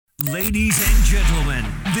Ladies and gentlemen,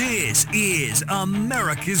 this is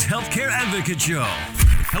America's Healthcare Advocate Show.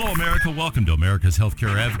 Hello, America. Welcome to America's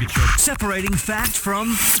Healthcare Advocate Show. Separating fact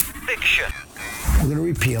from fiction. We're going to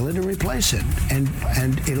repeal it and replace it. And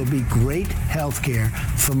it'll be great healthcare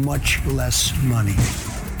for much less money.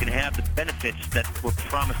 Can have the benefits that were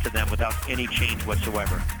promised to them without any change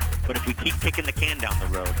whatsoever. But if we keep kicking the can down the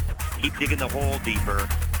road, keep digging the hole deeper,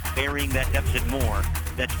 burying that deficit more,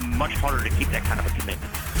 that's much harder to keep that kind of a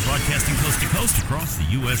commitment. Broadcasting coast to coast across the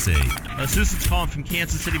USA. Susan's calling from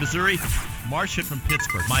Kansas City, Missouri. Marcia from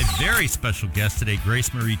Pittsburgh. My very special guest today,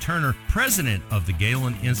 Grace Marie Turner, president of the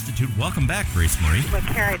Galen Institute. Welcome back, Grace Marie. Well,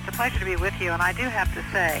 Cary, it's a pleasure to be with you, and I do have to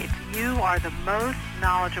say, you are the most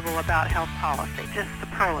knowledgeable about health policy, just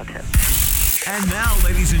superlative. And now,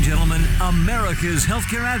 ladies and gentlemen, America's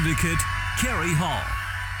Healthcare Advocate, Cary Hall.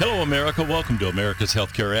 Hello, America. Welcome to America's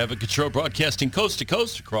Healthcare Advocate Show, broadcasting coast to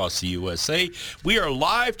coast across the USA. We are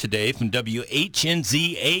live today from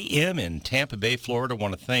WHNZ AM in Tampa Bay, Florida. I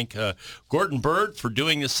want to thank Gordon Bird for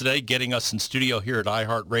doing this today, getting us in studio here at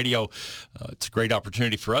iHeartRadio. It's a great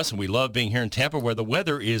opportunity for us, and we love being here in Tampa where the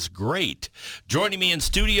weather is great. Joining me in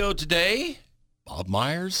studio today, Bob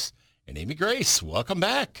Myers and Amy Grace. Welcome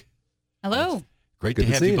back. Hello. Great to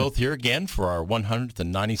have you both here again for our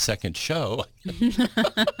 192nd show.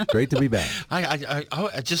 Great to be back.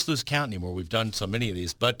 I just lose count anymore. We've done so many of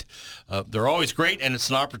these, but they're always great, and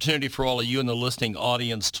it's an opportunity for all of you in the listening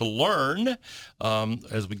audience to learn.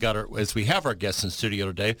 As we have our guests in studio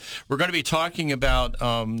today, we're going to be talking about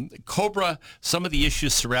Cobra, some of the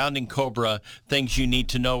issues surrounding Cobra, things you need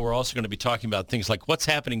to know. We're also going to be talking about things like what's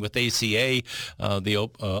happening with ACA, the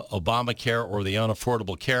Obamacare or the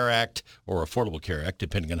Unaffordable Care Act, or Affordable Care Act,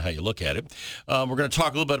 depending on how you look at it. We're going to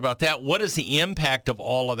talk a little bit about that. What is the impact of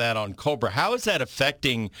all of that on Cobra? How is that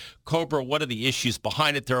affecting Cobra? What are the issues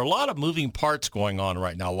behind it? There are a lot of moving parts going on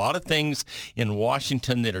right now. A lot of things in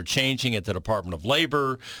Washington that are changing at the Department of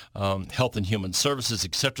Labor, Health and Human Services,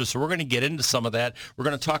 et cetera. So we're going to get into some of that. We're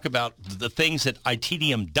going to talk about the things that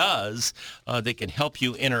ITedium does that can help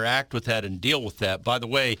you interact with that and deal with that. By the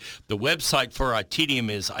way, the website for ITedium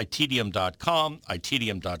is ITedium.com,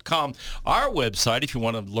 ITedium.com. Our website, if you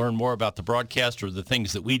want to learn more about the broadcast or the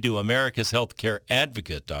things that we do,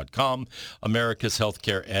 americashealthcareadvocate.com,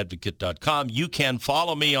 americashealthcareadvocate.com. You can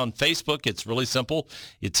follow me on Facebook. It's really simple.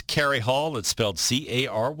 It's Cary Hall. It's spelled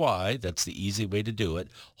C-A-R-Y. That's the easy way to do it.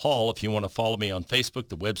 Hall, if you want to follow me on Facebook.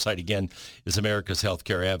 The website, again, is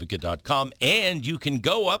americashealthcareadvocate.com. And you can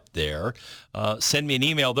go up there, send me an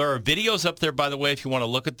email. There are videos up there, by the way, if you want to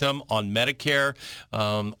look at them, on Medicare,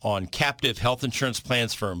 on captive health insurance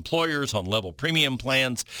plans for employers, on level premium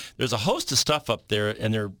plans. There's a host of stuff up there,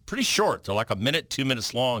 and they're pretty short. They're like a minute, 2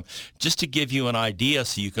 minutes long, just to give you an idea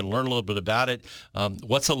so you can learn a little bit about it.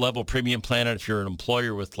 What's a level premium plan? And if you're an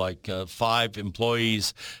employer with like 5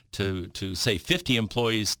 employees to say 50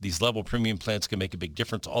 employees, these level premium plans can make a big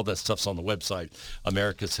difference. All that stuff's on the website,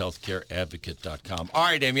 americashealthcareadvocate.com. All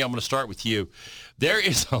right, Amy, I'm going to start with you. There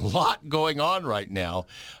is a lot going on right now.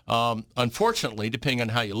 Unfortunately, depending on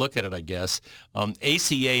how you look at it, I guess,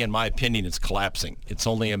 ACA, in my opinion, is collapsing. It's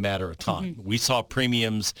only a matter of time. Mm-hmm. We saw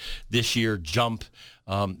premiums this year jump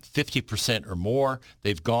 50% or more.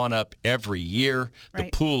 They've gone up every year. Right.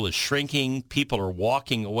 The pool is shrinking. People are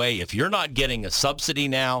walking away. If you're not getting a subsidy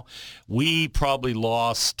now, we probably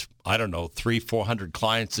lost, I don't know, 300-400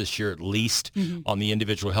 clients this year at least on the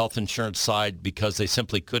individual health insurance side because they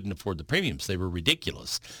simply couldn't afford the premiums. They were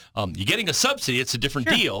ridiculous. You're getting a subsidy. It's a different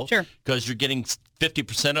deal because you're getting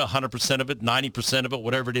 50% of 100% of it, 90% of it,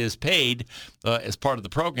 whatever it is paid as part of the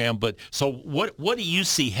program. But so what do you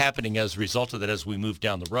see happening as a result of that as we move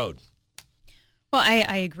down the road? Well,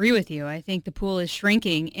 I agree with you. I think the pool is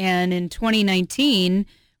shrinking. And in 2019,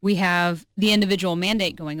 we have the individual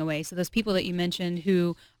mandate going away. So those people that you mentioned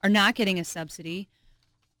who are not getting a subsidy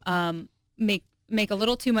make a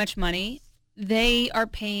little too much money. They are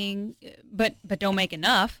paying, but don't make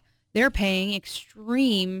enough. They're paying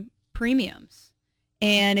extreme premiums.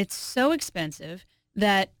 And it's so expensive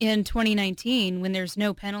that in 2019, when there's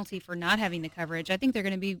no penalty for not having the coverage, I think they're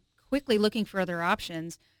going to be quickly looking for other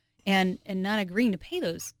options and not agreeing to pay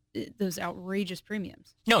those outrageous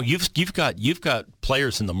premiums. No, you've got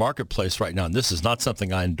players in the marketplace right now, and this is not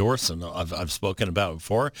something I endorse, and I've spoken about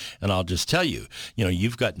before, and I'll just tell you,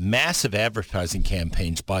 you've got massive advertising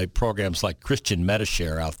campaigns by programs like Christian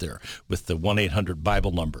Medishare out there with the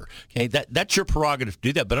 1-800-BIBLE number. Okay, that's your prerogative to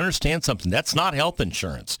do that, but understand something, that's not health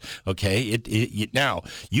insurance. Okay, now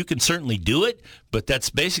you can certainly do it, but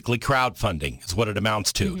that's basically crowdfunding is what it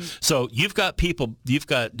amounts to. Mm-hmm. So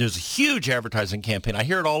there's a huge advertising campaign. I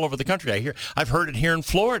hear it all all over the country. I've heard it here in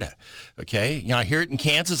Florida. Okay, I hear it in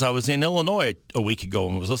Kansas. I was in Illinois a week ago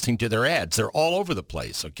and was listening to their ads. They're all over the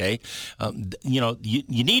place. Okay,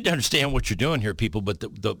 you need to understand what you're doing here, people. But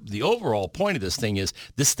the overall point of this thing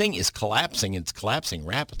is collapsing. It's collapsing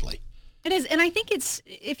rapidly. It is, and I think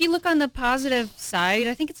if you look on the positive side,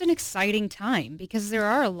 I think it's an exciting time because there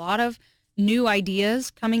are a lot of new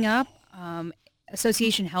ideas coming up.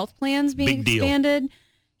 Association health plans being expanded,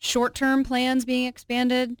 short-term plans being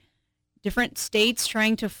expanded, different states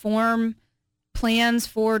trying to form plans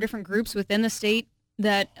for different groups within the state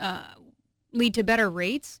that lead to better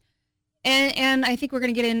rates. And I think we're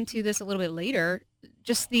going to get into this a little bit later,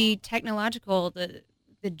 just the technological, the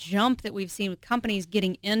jump that we've seen with companies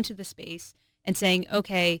getting into the space and saying,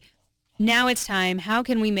 okay, now it's time. How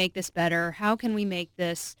can we make this better? How can we make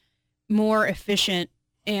this more efficient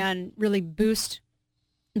and really boost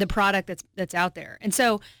the product that's out there? And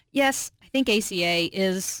so, yes, I think ACA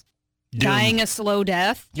is dying a slow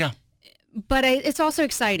death. Yeah. But it's also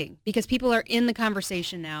exciting because people are in the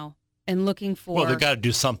conversation now and looking for Well, they've got to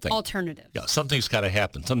do something. Alternative. Yeah, something's got to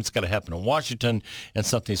happen. Something's got to happen in Washington, and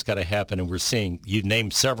something's got to happen. And we're seeing, you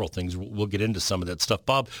named several things. We'll get into some of that stuff.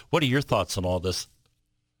 Bob, what are your thoughts on all this?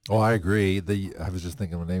 Oh, I agree. I was just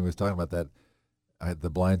thinking when Amy was talking about that, the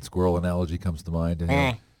blind squirrel analogy comes to mind.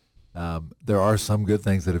 And, there are some good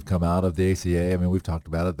things that have come out of the ACA. I mean, we've talked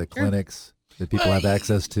about it, the clinics that people have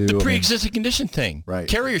access to. The pre-existing condition thing. Right.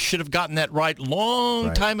 Carriers should have gotten that right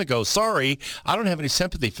long time ago. Sorry, I don't have any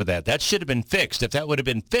sympathy for that. That should have been fixed. If that would have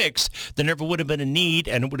been fixed, there never would have been a need,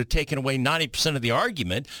 and it would have taken away 90% of the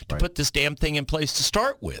argument to put this damn thing in place to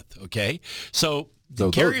start with, okay? So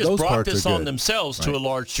the carriers brought this on themselves to a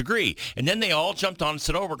large degree. And then they all jumped on and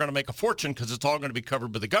said, oh, we're going to make a fortune because it's all going to be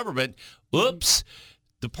covered by the government. Oops.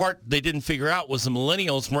 The part they didn't figure out was the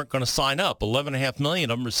millennials weren't going to sign up. 11.5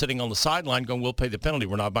 million of them are sitting on the sideline going, we'll pay the penalty.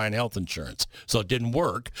 We're not buying health insurance. So it didn't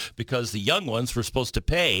work because the young ones were supposed to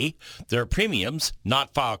pay their premiums,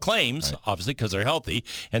 not file claims, obviously, because they're healthy.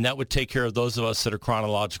 And that would take care of those of us that are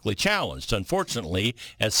chronologically challenged. Unfortunately,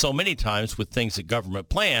 as so many times with things that government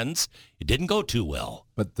plans, it didn't go too well.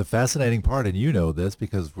 But the fascinating part, and you know this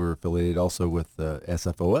because we're affiliated also with the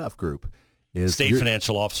SFOF group, is State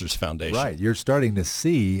Financial Officers Foundation. Right. You're starting to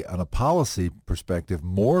see, on a policy perspective,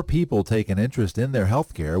 more people take an interest in their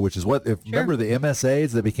health care, which is what, remember the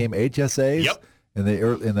MSAs that became HSAs in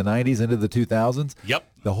the 90s into the 2000s?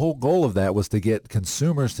 Yep. The whole goal of that was to get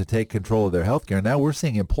consumers to take control of their health care. Now we're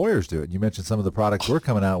seeing employers do it. You mentioned some of the products we're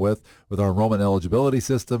coming out with our enrollment eligibility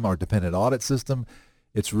system, our dependent audit system.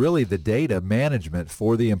 It's really the data management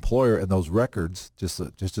for the employer and those records, just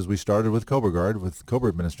as we started with Cobra Guard, with Cobra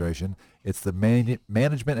administration. It's the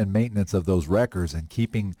management and maintenance of those records and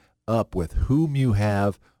keeping up with whom you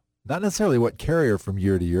have, not necessarily what carrier from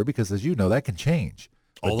year to year, because as you know, that can change.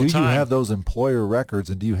 But do you have those employer records,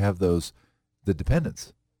 and do you have the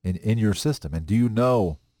dependents in your system? And do you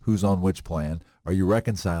know who's on which plan? Are you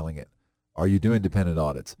reconciling it? Are you doing dependent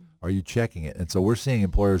audits? Are you checking it? And so we're seeing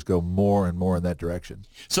employers go more and more in that direction.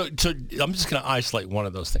 So I'm just going to isolate one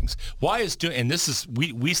of those things. Why is and this is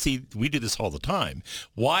we do this all the time.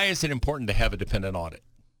 Why is it important to have a dependent audit?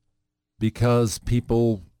 Because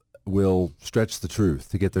people will stretch the truth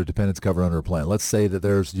to get their dependents covered under a plan. Let's say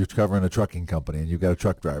that you're covering a trucking company and you've got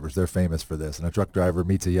truck drivers. They're famous for this. And a truck driver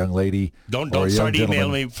meets a young lady. Don't start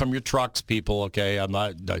emailing me from your trucks, people. Okay, I'm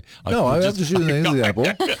not. I'm just using an example.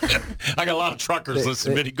 I got a lot of truckers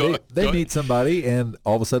listening. They meet somebody and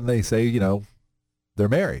all of a sudden they say, they're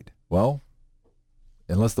married. Well,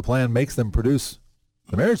 unless the plan makes them produce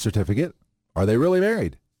the marriage certificate, are they really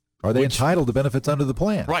married? Are they entitled to benefits under the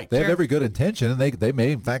plan? Right. They have every good intention, and they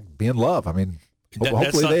may, in fact, be in love. I mean,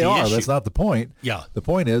 hopefully they are. That's not the point. Yeah. The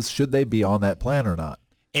point is, should they be on that plan or not?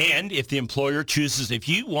 And if the employer chooses, if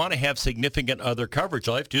you want to have significant other coverage,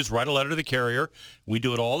 all you have to do is write a letter to the carrier. We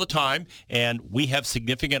do it all the time, and we have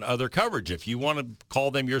significant other coverage. If you want to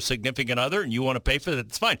call them your significant other and you want to pay for that,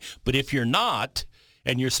 it's fine. But if you're not,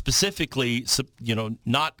 and you're specifically,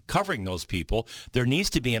 not covering those people, there needs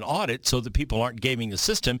to be an audit so that people aren't gaming the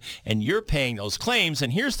system, and you're paying those claims.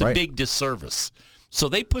 And here's the big disservice. So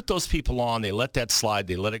they put those people on, they let that slide,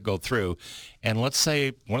 they let it go through. And let's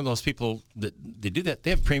say one of those people that they do that, they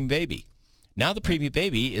have a preemie baby. Now the preemie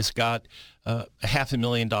baby has got a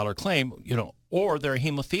 $500,000 claim, or they're a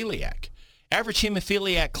hemophiliac. Average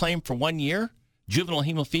hemophiliac claim for 1 year, juvenile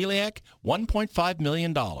hemophiliac, $1.5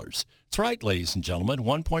 million. That's right, ladies and gentlemen,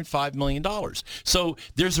 $1.5 million. So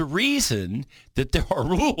there's a reason that there are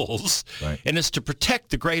rules, and it's to protect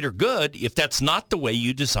the greater good if that's not the way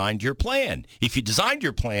you designed your plan. If you designed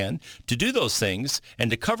your plan to do those things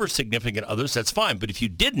and to cover significant others, that's fine. But if you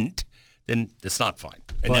didn't, then it's not fine.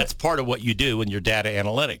 And Right. that's part of what you do in your data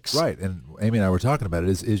analytics. Right. And Amy and I were talking about it.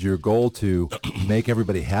 Is your goal to make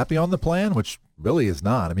everybody happy on the plan, which really is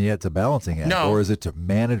not? I mean, it's a balancing act. No. Or is it to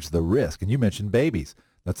manage the risk? And you mentioned babies.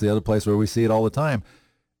 That's the other place where we see it all the time.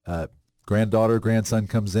 Granddaughter, grandson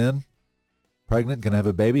comes in, pregnant, going to have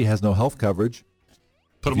a baby, has no health coverage.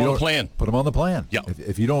 Put them on the plan. Put them on the plan. Yeah.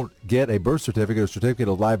 If you don't get a birth certificate or certificate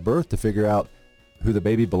of live birth to figure out who the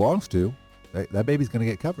baby belongs to, that baby's going to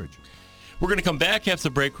get coverage. We're going to come back after the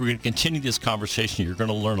break. We're going to continue this conversation. You're going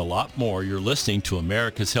to learn a lot more. You're listening to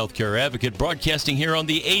America's Healthcare Advocate, broadcasting here on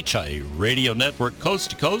the HIA Radio Network, coast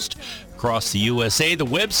to coast, across the USA. The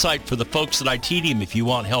website for the folks at ITedium, if you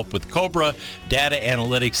want help with Cobra, data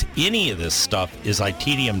analytics, any of this stuff, is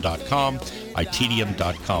ITedium.com,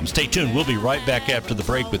 ITedium.com. Stay tuned. We'll be right back after the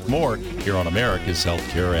break with more here on America's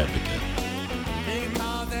Healthcare Advocate.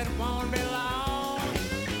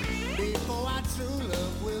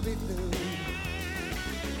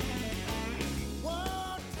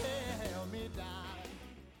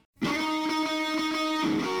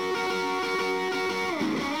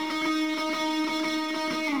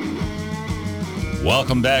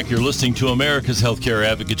 Welcome back. You're listening to America's Healthcare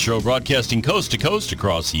Advocate Show, broadcasting coast to coast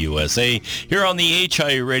across the USA. Here on the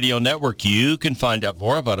HIA Radio Network, you can find out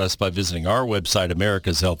more about us by visiting our website,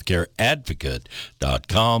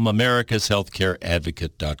 americashealthcareadvocate.com,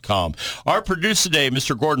 americashealthcareadvocate.com. Our producer today,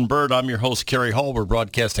 Mr. Gordon Bird. I'm your host, Cary Hall. We're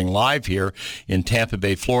broadcasting live here in Tampa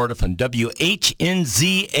Bay, Florida from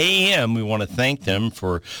WHNZ AM. We want to thank them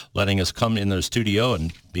for letting us come in their studio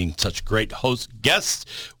and being such great guests.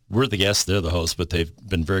 We're the guests, they're the hosts, but they've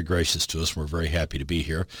been very gracious to us. We're very happy to be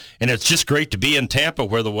here. And it's just great to be in Tampa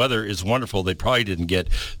where the weather is wonderful. They probably didn't get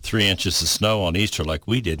 3 inches of snow on Easter like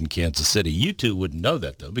we did in Kansas City. You two wouldn't know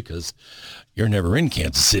that, though, because you're never in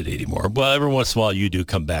Kansas City anymore. Well, every once in a while you do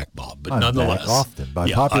come back, Bob, but I'm nonetheless. back often,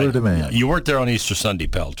 by popular demand. You weren't there on Easter Sunday,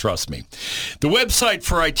 pal, trust me. The website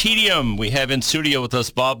for ITedium, we have in studio with us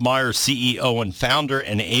Bob Meyer, CEO and founder,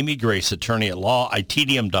 and Amy Grace, attorney at law,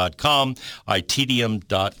 ITedium.com,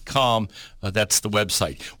 ITedium.com. That's the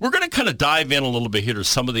website. We're going to kind of dive in a little bit here to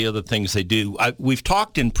some of the other things they do. We've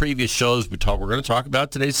talked in previous shows. We're going to talk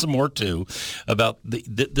about today some more too about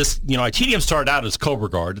this. You know, ITedium started out as Cobra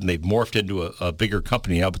Guard, and they've morphed into a bigger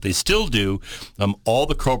company now. But they still do all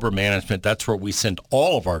the Cobra management. That's where we send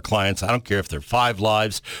all of our clients. I don't care if they're 5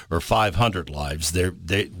 lives or 500 lives.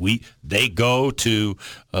 They go to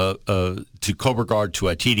Cobra Guard, to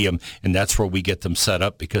ITedium, and that's where we get them set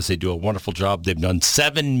up because they do a wonderful job. They've done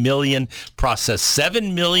 7 million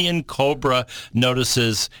Cobra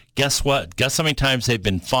notices. Guess what? Guess how many times they've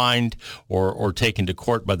been fined or taken to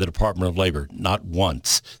court by the Department of Labor? Not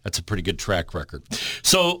once. That's a pretty good track record.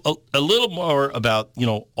 So a little more about,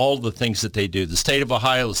 all the things that they do. The state of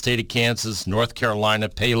Ohio, the state of Kansas, North Carolina,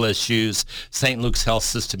 Payless Shoes, St. Luke's Health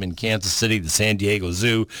System in Kansas City, the San Diego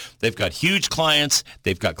Zoo. They've got huge clients.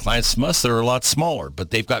 They've got clients from us that are a lot smaller,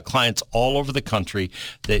 but they've got clients all over the country.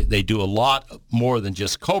 They do a lot more than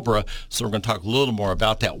just Cobra, so we're going to talk a little more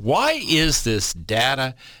about that. Why is this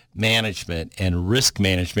data management and risk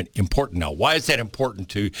management important now? Why is that important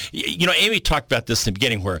to, Amy talked about this in the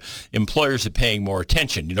beginning where employers are paying more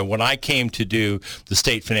attention. When I came to do the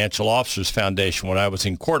State Financial Officers Foundation when I was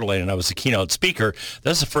in Coeur d'Alene and I was a keynote speaker,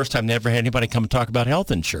 that's the first time I ever had anybody come and talk about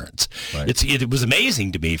health insurance. Right. It was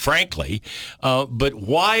amazing to me, frankly. But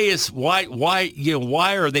why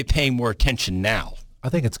are they paying more attention now? I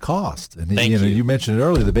think it's cost. And Thank you. You mentioned it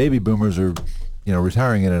earlier, the baby boomers are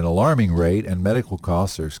retiring at an alarming rate, and medical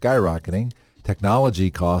costs are skyrocketing.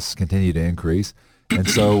 Technology costs continue to increase. And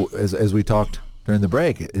so as we talked during the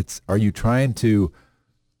break, are you trying to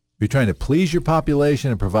please your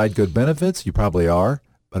population and provide good benefits? You probably are.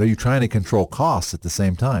 But are you trying to control costs at the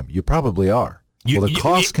same time? You probably are. The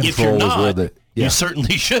cost control is where the... You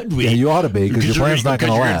certainly should be. Yeah, you ought to be because your plan's not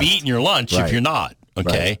going to last. You're going to be eating your lunch Right. if you're not.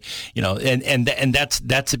 Okay, right. And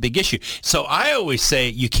that's a big issue. So I always say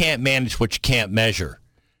you can't manage what you can't measure.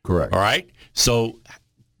 Correct. All right. So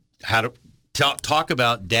how to talk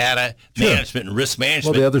about data management and risk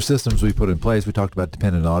management. Well, the other systems we put in place, we talked about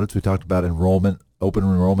dependent audits. We talked about enrollment, open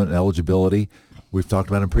enrollment, and eligibility. We've talked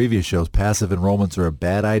about in previous shows, passive enrollments are a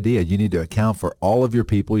bad idea. You need to account for all of your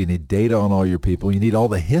people. You need data on all your people. You need all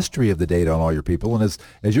the history of the data on all your people. And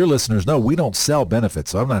as your listeners know, we don't sell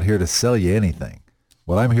benefits, so I'm not here to sell you anything.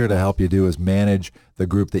 What I'm here to help you do is manage the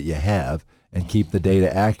group that you have and keep the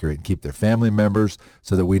data accurate and keep their family members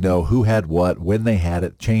so that we know who had what, when they had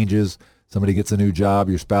it, changes. Somebody gets a new job,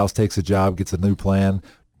 your spouse takes a job, gets a new plan,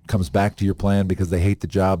 comes back to your plan because they hate the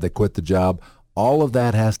job, they quit the job. All of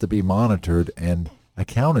that has to be monitored and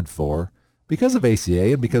accounted for because of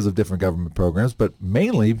ACA and because of different government programs, but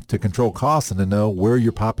mainly to control costs and to know where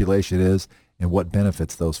your population is and what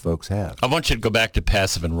benefits those folks have. I want you to go back to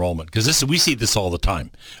passive enrollment because we see this all the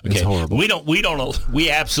time. Okay, it's horrible. We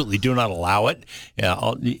absolutely do not allow it.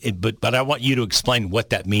 But I want you to explain what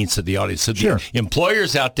that means to the audience. So Sure. the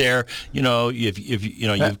employers out there,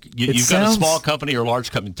 you've got a small company or a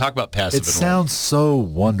large company. Talk about passive enrollment. It sounds so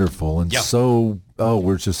wonderful and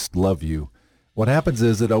we just love you. What happens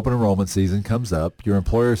is that open enrollment season comes up. Your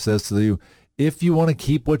employer says to you, if you want to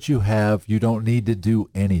keep what you have, you don't need to do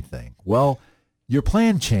anything. Well, your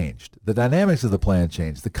plan changed. The dynamics of the plan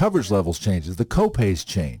changed. The coverage levels changed. The copays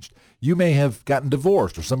changed. You may have gotten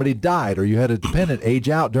divorced or somebody died or you had a dependent age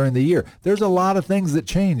out during the year. There's a lot of things that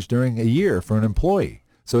change during a year for an employee.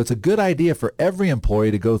 So it's a good idea for every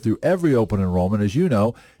employee to go through every open enrollment, as you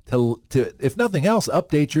know, to if nothing else,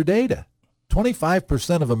 update your data.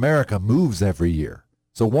 25% of America moves every year.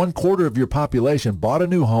 So 1/4 of your population bought a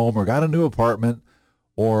new home or got a new apartment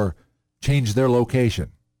or changed their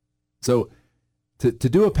location. So to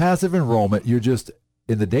do a passive enrollment, you're just,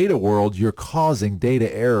 in the data world, you're causing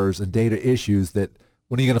data errors and data issues that,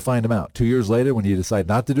 when are you going to find them out? 2 years later when you decide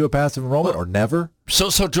not to do a passive enrollment or never? So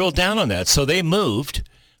drill down on that. So they moved,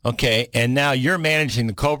 okay, and now you're managing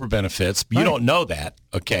the Cobra benefits. You don't know that,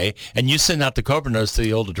 okay, and you send out the Cobra notice to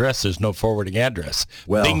the old address. There's no forwarding address.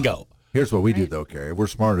 Well, bingo. Here's what we do, though, Cary. We're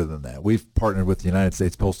smarter than that. We've partnered with the United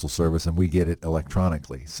States Postal Service, and we get it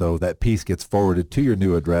electronically. So that piece gets forwarded to your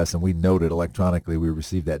new address, and we note it electronically. We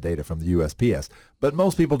receive that data from the USPS. But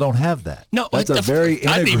most people don't have that. No, that's a very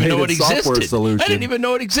integrated software solution. I didn't even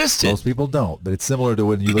know it existed. Most people don't. But it's similar to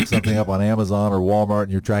when you look something up on Amazon or Walmart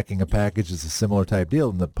and you're tracking a package. It's a similar type deal,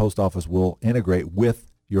 and the post office will integrate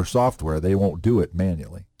with your software. They won't do it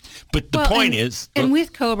manually. But the point is... And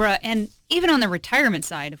with Cobra, and even on the retirement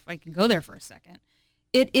side, if I can go there for a second,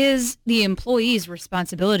 it is the employee's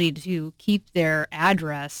responsibility to keep their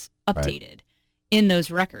address updated in those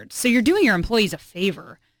records. So you're doing your employees a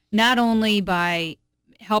favor, not only by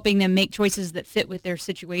helping them make choices that fit with their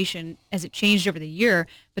situation as it changed over the year,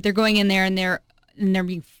 but they're going in there and they're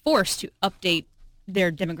being forced to update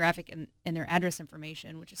their demographic and their address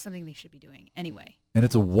information, which is something they should be doing anyway. And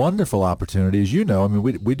it's a wonderful opportunity, as you know. I mean,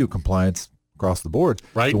 we do compliance across the board.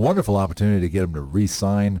 Right. It's a wonderful opportunity to get them to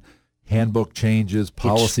re-sign handbook changes,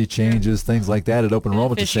 policy changes, things like that at open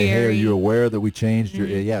enrollment to say, hey, are you aware that we changed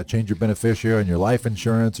your change your beneficiary and your life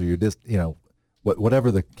insurance or your whatever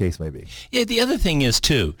the case may be. Yeah, the other thing is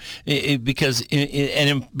too, because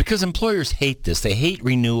employers hate this. They hate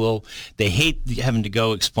renewal. They hate having to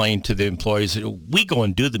go explain to the employees. We go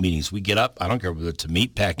and do the meetings. We get up. I don't care whether it's a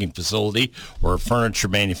meat packing facility or a furniture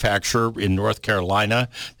manufacturer in North Carolina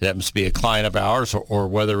that happens to be a client of ours, or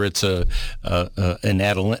whether it's a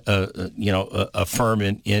firm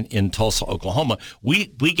in Tulsa, Oklahoma. We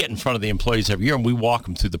get in front of the employees every year and we walk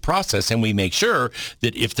them through the process and we make sure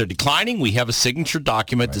that if they're declining, we have a signature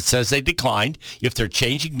document that says they declined. If they're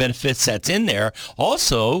changing benefits, that's in there.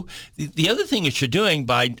 Also, the other thing that you're doing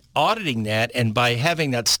by auditing that and by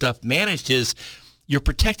having that stuff managed is you're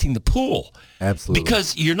protecting the pool. Absolutely.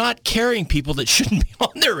 Because you're not carrying people that shouldn't be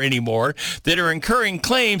on there anymore that are incurring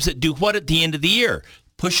claims that do what at the end of the year?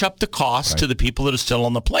 Push up the cost to the people that are still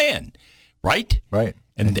on the plan. Right? Right.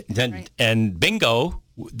 And bingo,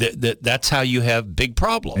 that's how you have big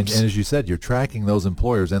problems. And as you said, you're tracking those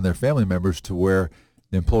employers and their family members to where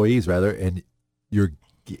the employees, and you're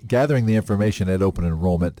gathering the information at open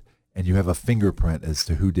enrollment, and you have a fingerprint as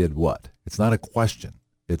to who did what. It's not a question.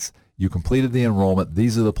 It's you completed the enrollment.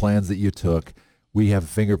 These are the plans that you took. We have a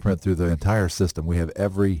fingerprint through the entire system. We have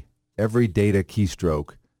every data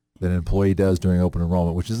keystroke that an employee does during open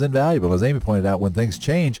enrollment, which is invaluable. As Amy pointed out, when things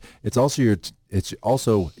change, it's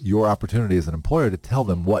also your opportunity as an employer to tell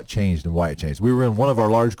them what changed and why it changed. We were in one of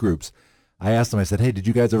our large groups. I asked them, I said, hey, did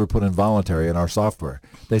you guys ever put in voluntary in our software?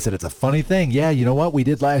 They said, it's a funny thing. Yeah, you know what? We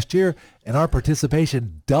did last year, and our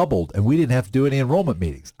participation doubled, and we didn't have to do any enrollment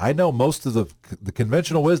meetings. I know most of the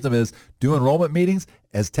conventional wisdom is do enrollment meetings.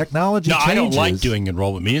 As technology changes... I don't like doing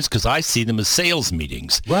enrollment meetings because I see them as sales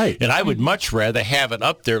meetings. Right. And I would much rather have it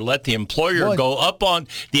up there, let the employer go up on...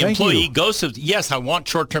 The employee goes to, yes, I want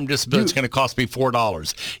short-term disability. It's going to cost me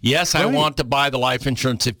 $4. Yes, I want to buy the life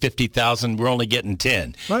insurance at $50,000. We're only getting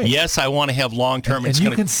 $10. Right. Yes, I want to have long-term... And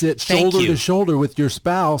you can sit shoulder to shoulder with your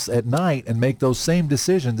spouse at night and make those same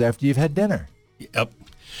decisions after you've had dinner. Yep.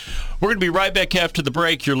 We're going to be right back after the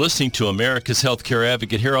break. You're listening to America's Healthcare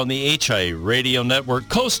Advocate here on the HIA Radio Network,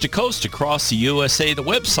 coast to coast across the USA. The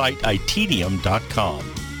website, ITedium.com.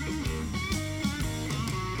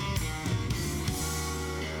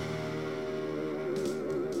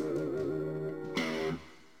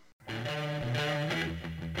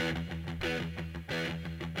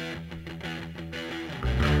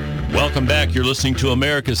 Welcome back. You're listening to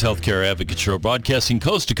America's Healthcare Advocate Show, broadcasting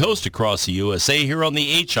coast to coast across the USA here on the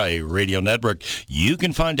HIA Radio Network. You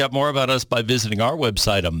can find out more about us by visiting our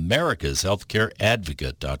website,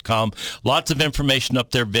 americashealthcareadvocate.com. Lots of information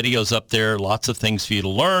up there, videos up there, lots of things for you to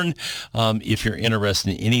learn if you're interested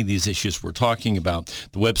in any of these issues we're talking about.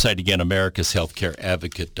 The website, again,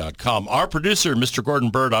 americashealthcareadvocate.com. Our producer, Mr. Gordon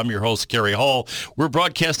Bird, I'm your host, Cary Hall. We're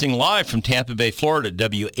broadcasting live from Tampa Bay, Florida,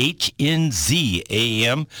 WHNZ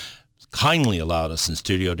AM. Kindly allowed us in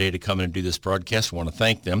studio today to come in and do this broadcast. I want to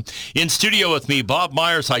thank them. In studio with me, Bob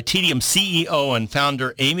Myers, ITedium CEO and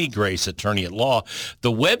founder, Amy Grace, attorney at law.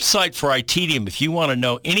 The website for ITedium, if you want to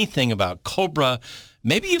know anything about Cobra,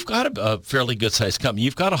 maybe you've got a fairly good-sized company.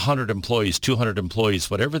 You've got 100 employees, 200 employees,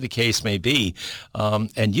 whatever the case may be,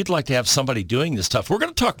 and you'd like to have somebody doing this stuff. We're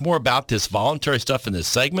going to talk more about this voluntary stuff in this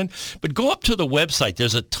segment, but go up to the website.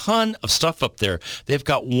 There's a ton of stuff up there. They've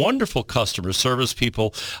got wonderful customer service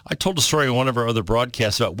people. I told a story in one of our other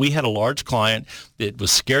broadcasts about we had a large client that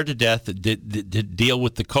was scared to death that did deal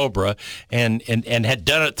with the Cobra and had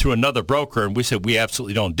done it through another broker, and we said we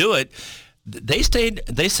absolutely don't do it. We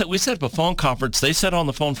set up a phone conference. They sat on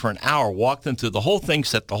the phone for an hour, walked them through the whole thing,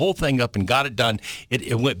 set the whole thing up, and got it done.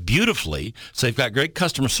 It went beautifully. So they've got great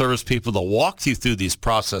customer service people that walk you through these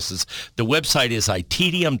processes. The website is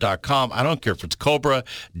ITedium.com. I don't care if it's Cobra,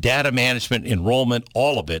 data management, enrollment,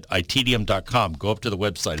 all of it, ITedium.com. Go up to the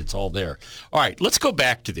website. It's all there. All right, let's go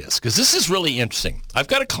back to this because this is really interesting. I've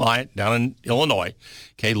got a client down in Illinois,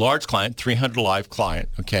 okay, large client, 300 live client,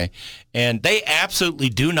 okay, and they absolutely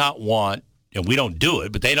do not want, and we don't do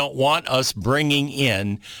it, but they don't want us bringing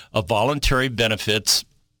in a voluntary benefits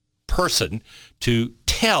person to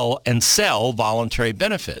tell and sell voluntary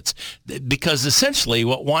benefits, because essentially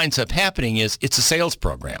what winds up happening is it's a sales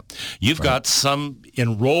program. You've got some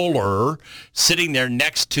enroller sitting there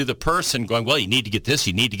next to the person going, well, you need to get this,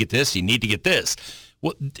 you need to get this, you need to get this.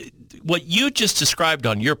 What you just described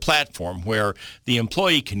on your platform, where the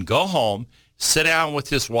employee can go home, sit down with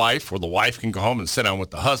his wife, or the wife can go home and sit down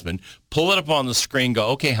with the husband, pull it up on the screen, go,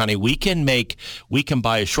 okay, honey, we can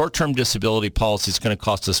buy a short-term disability policy. It's going to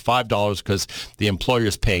cost us $5 because the employer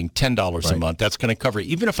is paying $10 a month. That's going to cover it.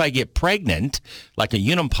 Even if I get pregnant, like a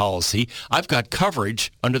Unum policy, I've got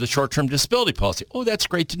coverage under the short-term disability policy. Oh, that's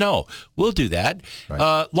great to know. We'll do that.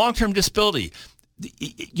 Long-term disability,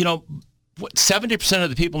 70% of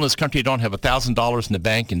the people in this country don't have $1,000 in the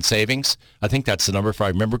bank in savings. I think that's the number, if I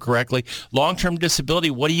remember correctly. Long-term disability,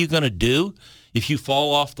 what are you going to do if you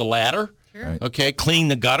fall off the ladder? Sure. Okay, clean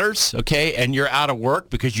the gutters, okay, and you're out of work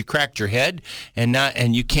because you cracked your head and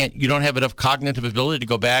you don't have enough cognitive ability to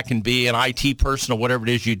go back and be an IT person or whatever it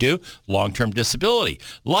is you do. Long-term disability.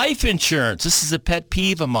 Life insurance, this is a pet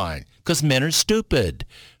peeve of mine because men are stupid.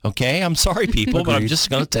 Okay, I'm sorry, people, but I'm just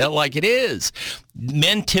going to tell it like it is.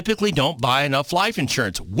 Men typically don't buy enough life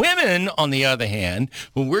insurance. Women, on the other hand,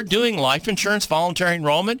 when we're doing life insurance, voluntary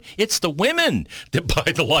enrollment, it's the women that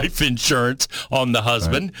buy the life insurance on the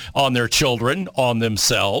husband, on their children, on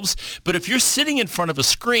themselves. But if you're sitting in front of a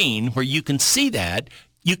screen where you can see that,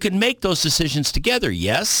 you can make those decisions together,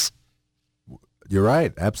 yes? You're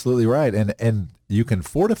right, absolutely right. And you can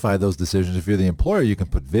fortify those decisions if you're the employer. You can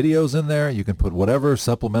put videos in there. You can put whatever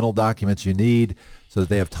supplemental documents you need so that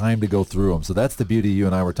they have time to go through them. So that's the beauty you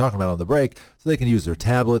and I were talking about on the break. So they can use their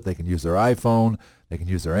tablet, they can use their iPhone, they can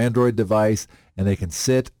use their Android device, and they can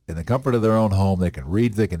sit in the comfort of their own home. They can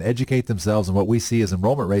read, they can educate themselves. And what we see is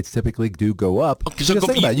enrollment rates typically do go up. Okay, so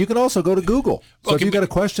think about it. You can also go to Google. So if you've got a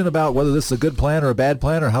question about whether this is a good plan or a bad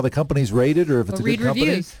plan or how the company's rated or if it's a good company,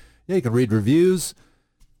 reviews. Yeah, you can read reviews.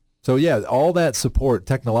 So, yeah, all that support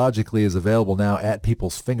technologically is available now at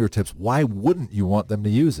people's fingertips. Why wouldn't you want them to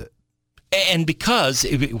use it? And because,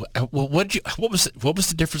 what was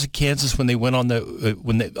the difference in Kansas when they went on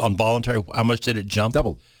on voluntary? How much did it jump?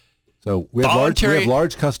 Doubled. So we have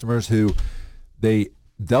large customers who they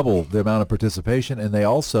double the amount of participation, and they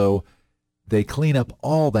clean up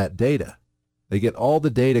all that data. They get all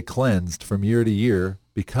the data cleansed from year to year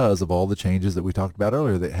because of all the changes that we talked about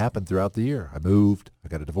earlier that happened throughout the year. I moved, I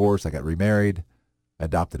got a divorce, I got remarried, I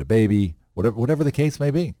adopted a baby, whatever the case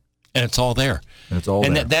may be. And it's all there.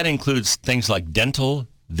 And that includes things like dental,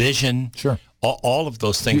 vision. Sure. All of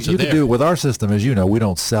those things are there. You can do it with our system, as you know. We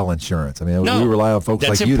don't sell insurance. I mean, we rely on folks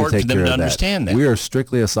like you to take care of that. That's important for them to understand that. We are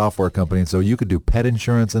strictly a software company, and so you could do pet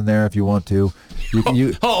insurance in there if you want to.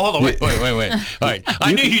 Hold on, wait. All right,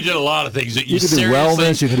 I knew you did a lot of things. You can do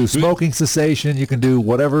wellness. You can do smoking cessation. You can do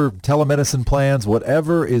whatever telemedicine plans,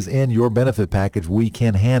 whatever is in your benefit package, we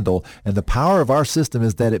can handle. And the power of our system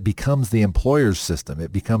is that it becomes the employer's system.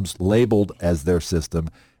 It becomes labeled as their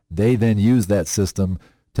system. They then use that system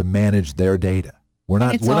to manage their data. We're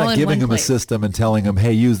not It's all in giving one them place. a system and telling them,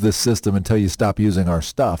 hey, use this system until you stop using our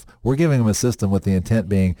stuff. We're giving them a system with the intent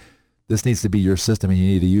being, this needs to be your system and you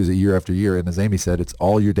need to use it year after year. And as Amy said, it's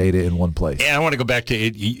all your data in one place. And I want to go back to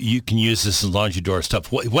it. You can use this as long as you do our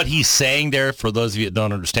stuff. What he's saying there, for those of you that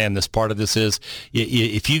don't understand this part of this, is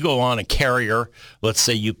if you go on a carrier, let's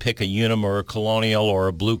say you pick a Unum or a Colonial or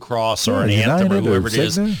a Blue Cross or an Anthem or whoever it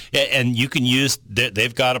is, and you can use,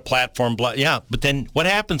 they've got a platform. Yeah, but then what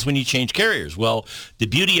happens when you change carriers? Well, the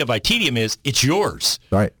beauty of ITedium is it's yours.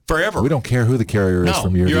 Right. Forever. We don't care who the carrier is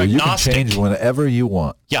from year to year. You can change whenever you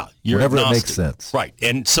want. Yeah, whenever agnostic. it makes sense. Right.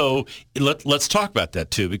 And so let's talk about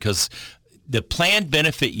that too, because the planned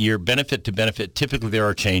benefit year, benefit to benefit, typically there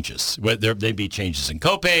are changes. There may be changes in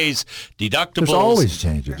copays, deductibles. There's always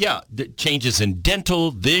changes. Yeah, changes in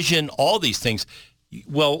dental, vision, all these things.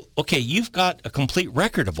 Well, okay, you've got a complete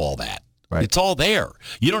record of all that. Right. It's all there.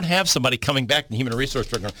 You don't have somebody coming back in human resource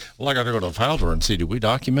going, well, I got to go to the file drawer and see, did we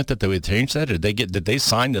document that we changed that? Did they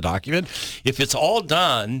sign the document? If it's all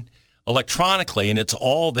done electronically and it's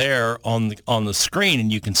all there on the screen and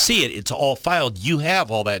you can see it, it's all filed, you have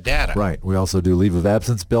all that data. Right. We also do leave of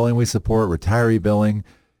absence billing we support, retiree billing,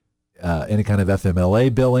 any kind of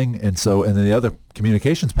FMLA billing. And then the other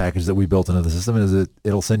communications package that we built into the system is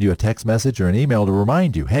it'll send you a text message or an email to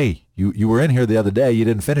remind you, hey, you were in here the other day, you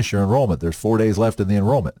didn't finish your enrollment. There's 4 days left in the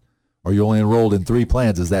enrollment. Or you only enrolled in 3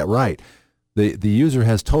 plans. Is that right? The user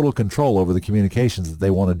has total control over the communications that they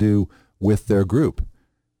want to do with their group.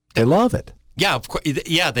 They love it. Yeah, of course.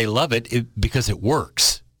 Yeah, they love it because it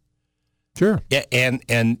works. Sure. And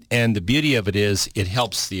the beauty of it is it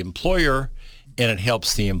helps the employer and it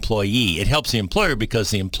helps the employee. It helps the employer because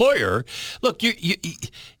the employer, look,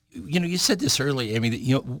 you said this earlier, Amy,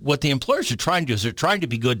 that, what the employers are trying to do is they're trying to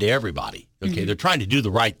be good to everybody. Okay, mm-hmm. They're trying to do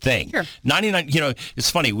the right thing. Sure. 99, it's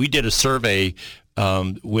funny. We did a survey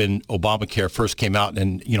when Obamacare first came out,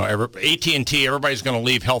 and AT&T, everybody's going to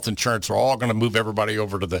leave health insurance. We're all going to move everybody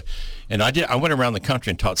over to and I went around the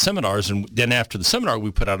country and taught seminars, and then after the seminar,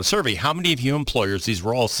 we put out a survey. How many of you employers, these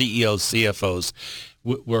were all CEOs, CFOs,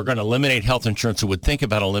 we're going to eliminate health insurance, or would think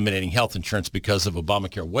about eliminating health insurance because of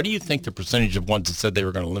Obamacare? What do you think the percentage of ones that said they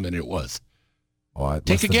were going to eliminate it was? Oh,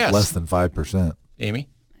 Take a guess. Less than 5%. Amy?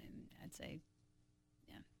 I'd say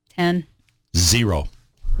 10. 0.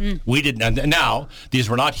 We didn't. Now, these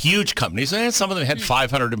were not huge companies. And some of them had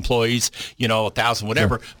 500 employees, 1,000,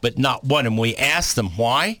 whatever, sure. But not one. And we asked them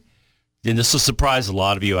why. And this will surprise a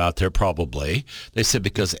lot of you out there probably. They said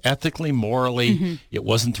because ethically, morally, it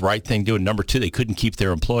wasn't the right thing to do. And number 2, they couldn't keep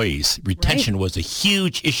their employees. Retention was a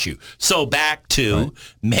huge issue. So back to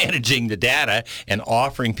managing the data and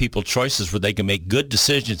offering people choices where they can make good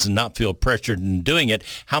decisions and not feel pressured in doing it.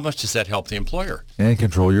 How much does that help the employer? And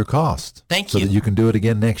control your cost. Thank you. So that you can do it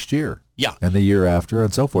again next year. Yeah. And the year after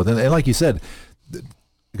and so forth. And like you said,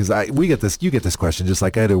 because you get this question just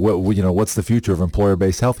like I do. What's the future of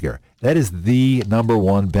employer-based healthcare? That is the number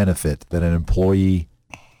one benefit that an employee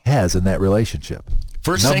has in that relationship.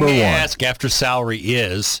 First thing they ask after salary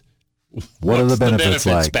is, what are the benefits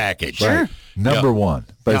like? Package? Sure. Right. Number one,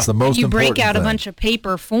 but it's the most important. You break out thing. a bunch of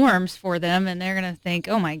paper forms for them, and they're going to think,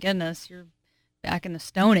 "Oh my goodness, you're back in the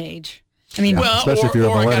Stone Age." I mean, especially if you're a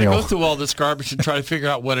I got to millennial. go through all this garbage and try to figure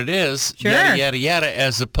out what it is, Sure. yada, yada, yada,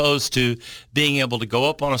 as opposed to being able to go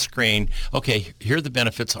up on a screen, okay, here are the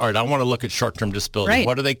benefits. All right, I want to look at short-term disability. Right.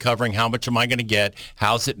 What are they covering? How much am I going to get?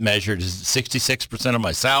 How's it measured? Is it 66% of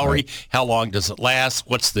my salary? Right. How long does it last?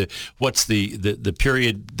 What's the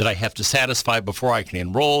period that I have to satisfy before I can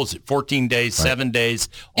enroll? Is it 14 days, 7 days?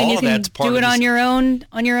 All of that's part of it. this. on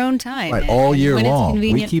your own time. Right, all year when long.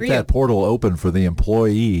 It's We keep that portal open for the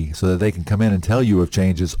employee so that they can come in and tell you of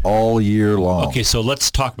changes all year long. Okay, so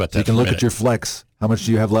let's talk about that. You can look at your flex. How much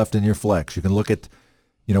do you have left in your flex? You can look at,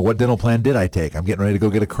 what dental plan did I take? I'm getting ready to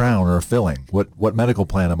go get a crown or a filling. What medical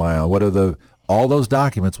plan am I on? All those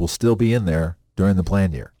documents will still be in there during the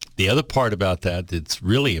plan year. The other part about that that's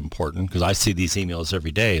really important, because I see these emails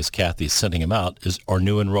every day as Kathy's sending them out, is our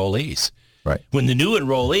new enrollees. Right. When the new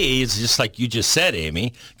enrollees, just like you just said,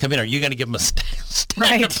 Amy, come in, are you going to give them a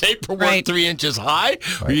stack of paperwork 3 inches high?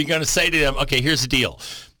 Right. Or are you going to say to them, okay, here's the deal.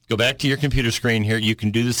 Go back to your computer screen here. You can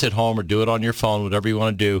do this at home or do it on your phone, whatever you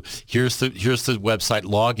want to do. Here's the website.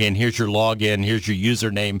 Log in. Here's your login. Here's your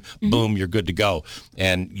username. Boom, you're good to go.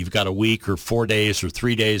 And you've got a week or 4 days or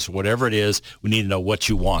 3 days, whatever it is. We need to know what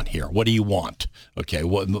you want here. What do you want? Okay,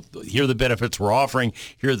 here are the benefits we're offering.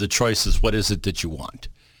 Here are the choices. What is it that you want?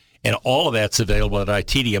 And all of that's available at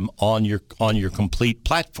ITedium on your complete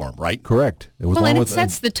platform, right? Correct. It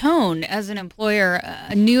sets the tone as an employer,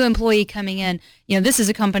 a new employee coming in. This is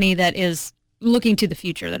a company that is looking to the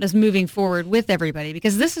future, that is moving forward with everybody,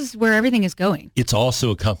 because this is where everything is going. It's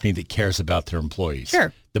also a company that cares about their employees.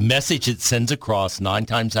 Sure. The message it sends across 9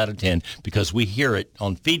 times out of 10, because we hear it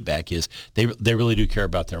on feedback, is they really do care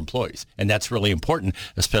about their employees. And that's really important,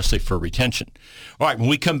 especially for retention. All right, when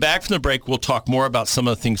we come back from the break, we'll talk more about some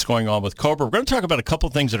of the things going on with Cobra. We're going to talk about a couple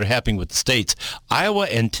of things that are happening with the states, Iowa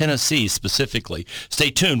and Tennessee specifically. Stay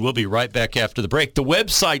tuned. We'll be right back after the break. The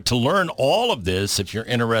website to learn all of this, if you're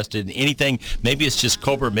interested in anything, maybe it's just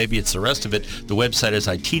Cobra, maybe it's the rest of it, the website is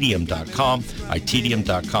ITedium.com,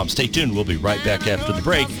 ITedium.com. Stay tuned. We'll be right back after the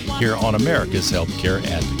break here on America's Healthcare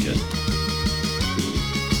Advocate.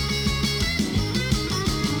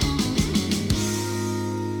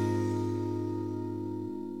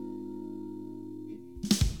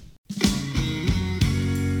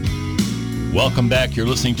 Welcome back. You're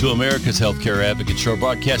listening to America's Healthcare Advocate Show,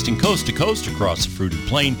 broadcasting coast to coast across the fruited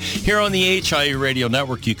plain. Here on the HIE Radio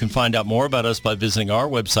Network, you can find out more about us by visiting our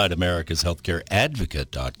website,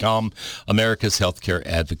 americashealthcareadvocate.com,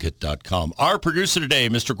 americashealthcareadvocate.com. Our producer today,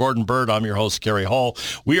 Mr. Gordon Bird. I'm your host, Cary Hall.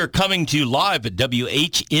 We are coming to you live at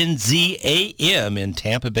WHNZ AM in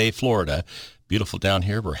Tampa Bay, Florida. Beautiful down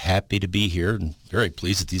here. We're happy to be here and very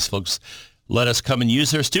pleased that these folks let us come and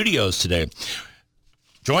use their studios today.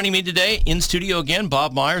 Joining me today in studio again,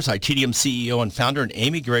 Bob Myers, ITedium CEO and founder, and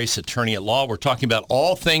Amy Grace, attorney at law. We're talking about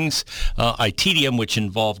all things ITedium, which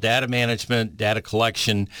involve data management, data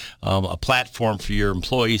collection, a platform for your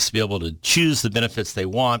employees to be able to choose the benefits they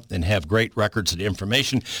want and have great records and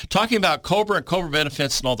information. Talking about Cobra and Cobra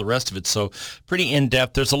benefits and all the rest of it, so pretty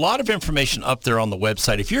in-depth. There's a lot of information up there on the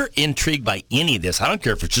website. If you're intrigued by any of this, I don't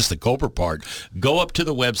care if it's just the Cobra part, go up to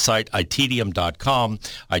the website, ITedium.com,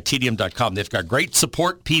 ITedium.com. They've got great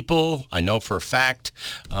support people, I know for a fact.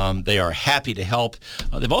 They are happy to help.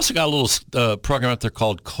 They've also got a little program out there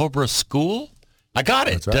called Cobra School. I got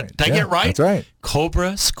it. That's right. Did I get it right? That's right.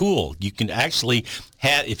 Cobra School. You can actually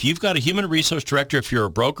have, if you've got a human resource director, if you're a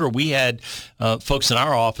broker, we had folks in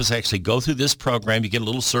our office actually go through this program. You get a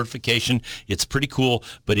little certification. It's pretty cool,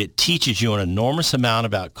 but it teaches you an enormous amount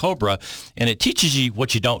about Cobra, and it teaches you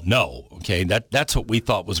what you don't know. Okay, that's what we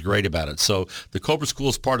thought was great about it. So the Cobra School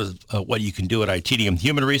is part of what you can do at ITedium.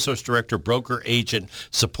 Human resource director, broker, agent,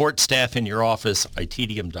 support staff in your office,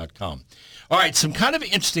 ITedium.com. All right, some kind of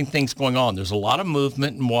interesting things going on. There's a lot of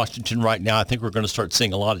movement in Washington right now. I think we're going to start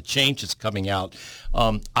seeing a lot of changes coming out.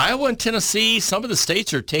 Iowa and Tennessee, some of the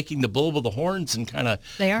states are taking the bull by the horns and kind of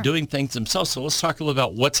doing things themselves. So let's talk a little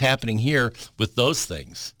about what's happening here with those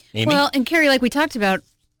things. Amy? Well, and Cary, like we talked about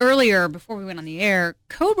earlier before we went on the air,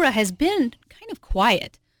 Cobra has been kind of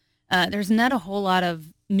quiet. There's not a whole lot of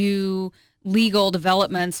new legal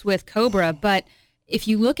developments with Cobra, but if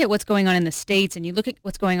you look at what's going on in the states and you look at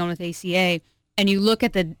what's going on with ACA and you look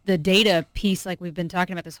at the data piece like we've been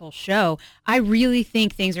talking about this whole show, I really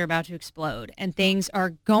think things are about to explode and things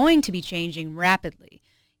are going to be changing rapidly,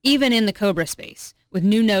 even in the Cobra space, with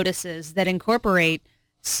new notices that incorporate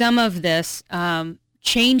some of this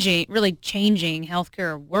changing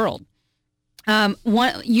healthcare world.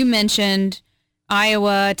 You mentioned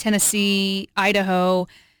Iowa, Tennessee, Idaho.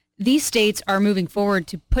 These states are moving forward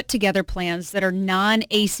to put together plans that are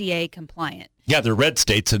non-ACA compliant. Yeah, they're red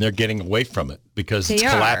states, and they're getting away from it because it's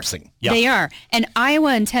collapsing. Yeah. They are. And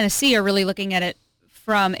Iowa and Tennessee are really looking at it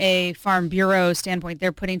from a Farm Bureau standpoint.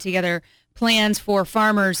 They're putting together plans for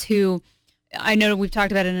farmers who, I know we've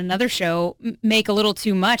talked about in another show, make a little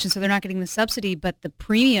too much, and so they're not getting the subsidy, but the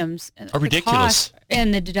premiums are ridiculous.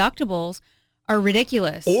 And the deductibles are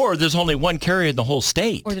ridiculous. Or there's only one carrier in the whole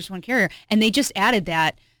state. Or there's one carrier. And they just added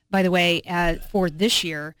that, by the way, for this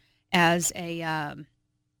year as a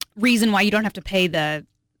reason why you don't have to pay the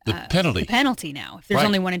penalty now if there's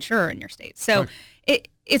only one insurer in your state. So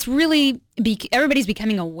it's really, everybody's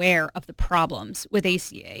becoming aware of the problems with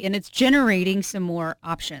ACA, and it's generating some more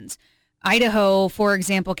options. Idaho, for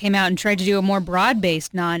example, came out and tried to do a more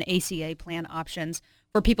broad-based non-ACA plan options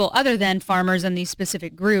for people other than farmers and these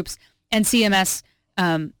specific groups, and CMS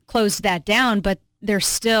closed that down, but they're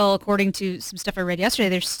still, according to some stuff I read yesterday,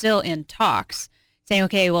 they're still in talks saying,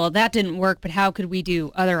 okay, well, that didn't work, but how could we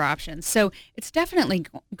do other options? So it's definitely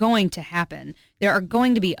going to happen. There are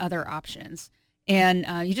going to be other options, and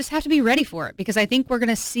you just have to be ready for it, because I think we're going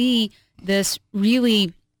to see this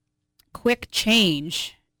really quick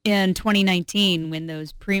change in 2019 when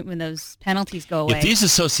those penalties go away. If these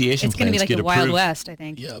association it's going to be like the Wild West, I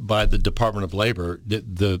think. Yeah, by the Department of Labor,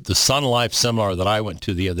 the Sun Life seminar that I went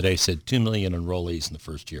to the other day said 2 million enrollees in the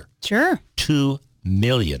first year. Sure. 2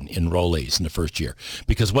 million enrollees in the first year,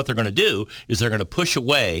 because what they're going to do is they're going to push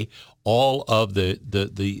away all of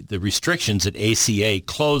the restrictions that ACA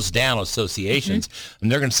closed down associations,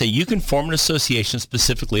 and they're going to say you can form an association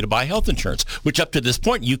specifically to buy health insurance, which up to this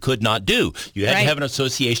point you could not do. You had to have an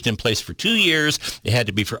association in place for 2 years. It had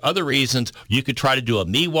to be for other reasons. You could try to do a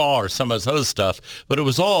MIWA or some of this other stuff, but it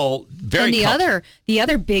was all very. And the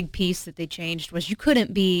other big piece that they changed was you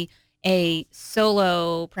couldn't be a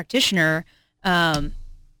solo practitioner and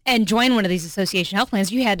join one of these association health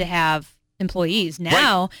plans. You had to have employees.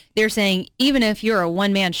 Now they're saying even if you're a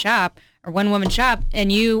one-man shop or one-woman shop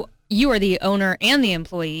and you are the owner and the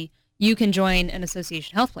employee, you can join an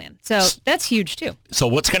association health plan. So that's huge too. So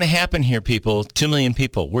what's going to happen here, people? 2 million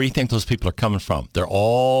people. Where do you think those people are coming from? They're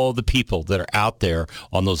all the people that are out there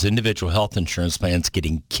on those individual health insurance plans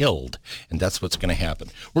getting killed. And that's what's going to happen.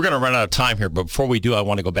 We're going to run out of time here, but before we do, I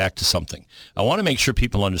want to go back to something. I want to make sure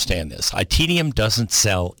people understand this. ITedium doesn't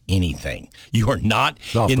sell anything. You are not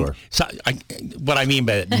software. What I mean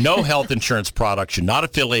by that, no health insurance products. You're not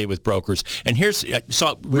affiliated with brokers. And here's,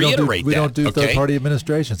 so reiterate that. We don't do third-party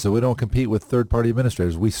administration, so we don't compete with third-party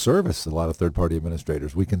administrators. We service a lot of third-party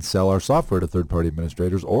administrators. We can sell our software to third-party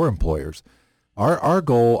administrators or employers. Our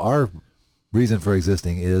goal, our reason for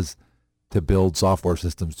existing is to build software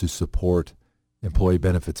systems to support employee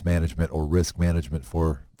benefits management or risk management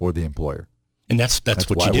for the employer. And that's what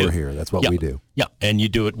why you do. We're here. That's what we do. Yeah, and you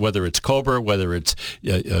do it whether it's Cobra, whether it's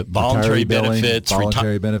voluntary benefits,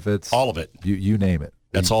 voluntary benefits, all of it. You name it.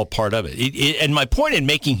 That's all part of it. And my point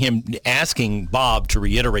in asking Bob to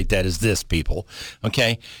reiterate that is this, people.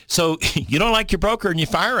 Okay, so you don't like your broker and you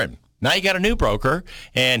fire him. Now you got a new broker,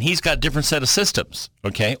 and he's got a different set of systems,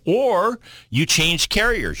 okay? Or you change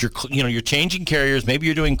carriers. You're changing carriers. Maybe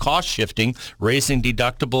you're doing cost shifting, raising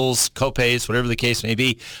deductibles, copays, whatever the case may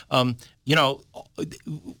be.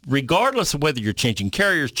 Regardless of whether you're changing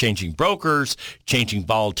carriers, changing brokers, changing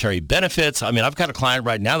voluntary benefits. I mean, I've got a client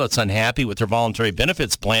right now that's unhappy with their voluntary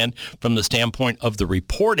benefits plan from the standpoint of the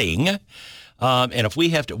reporting. And if we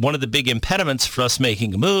have to, one of the big impediments for us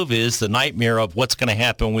making a move is the nightmare of what's going to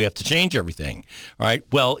happen when we have to change everything. All right.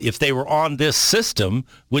 Well, if they were on this system,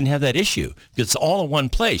 wouldn't have that issue. It's all in one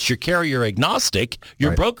place. You're carrier agnostic,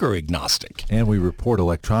 you're broker agnostic. And we report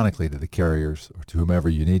electronically to the carriers or to whomever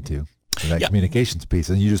you need to. That communications piece.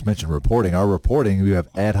 And you just mentioned reporting. Our reporting, we have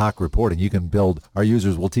ad hoc reporting. You can build, our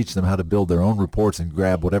users will teach them how to build their own reports and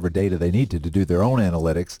grab whatever data they need to do their own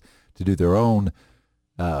analytics, to do their own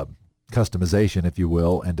customization, if you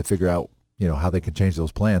will, and to figure out, how they can change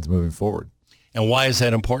those plans moving forward. And why is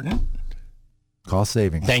that important? Cost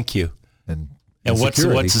saving. Thank you. And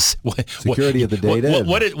security. Security of the data.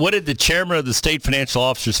 What did the chairman of the State Financial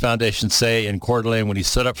Officers Foundation say in Coeur d'Alene when he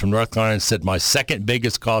stood up from North Carolina and said, my second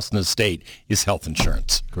biggest cost in the state is health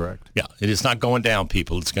insurance? Correct. Yeah, it is not going down,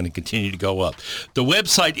 people. It's going to continue to go up. The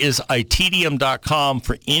website is ITedium.com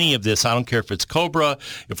for any of this. I don't care if it's Cobra,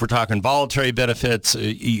 if we're talking voluntary benefits,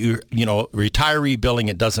 retiree billing,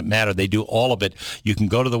 it doesn't matter. They do all of it. You can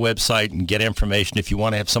go to the website and get information. If you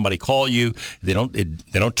want to have somebody call you, they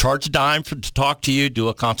don't charge a dime to talk to you, do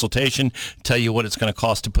a consultation, tell you what it's going to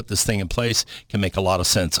cost to put this thing in place. Can make a lot of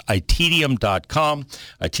sense. ITedium.com.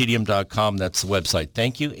 ITedium.com, that's the website.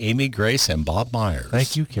 Thank you, Amy, Grace, and Bob Myers.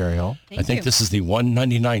 Thank you, Cary Hall. I think this is the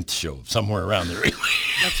 199th show, somewhere around there.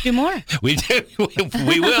 Let's do more. We do.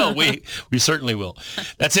 We will. We certainly will.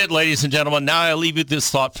 That's it, ladies and gentlemen. Now I leave you this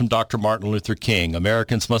thought from Dr. Martin Luther King.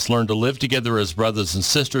 Americans must learn to live together as brothers and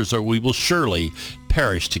sisters, or we will surely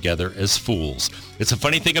perish together as fools. It's a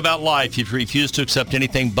funny thing about life. If you refuse to accept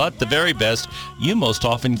anything but the very best, you most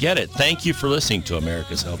often get it. Thank you for listening to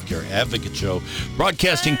America's Healthcare Advocate Show,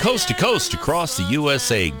 broadcasting coast to coast across the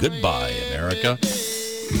USA. Goodbye, America.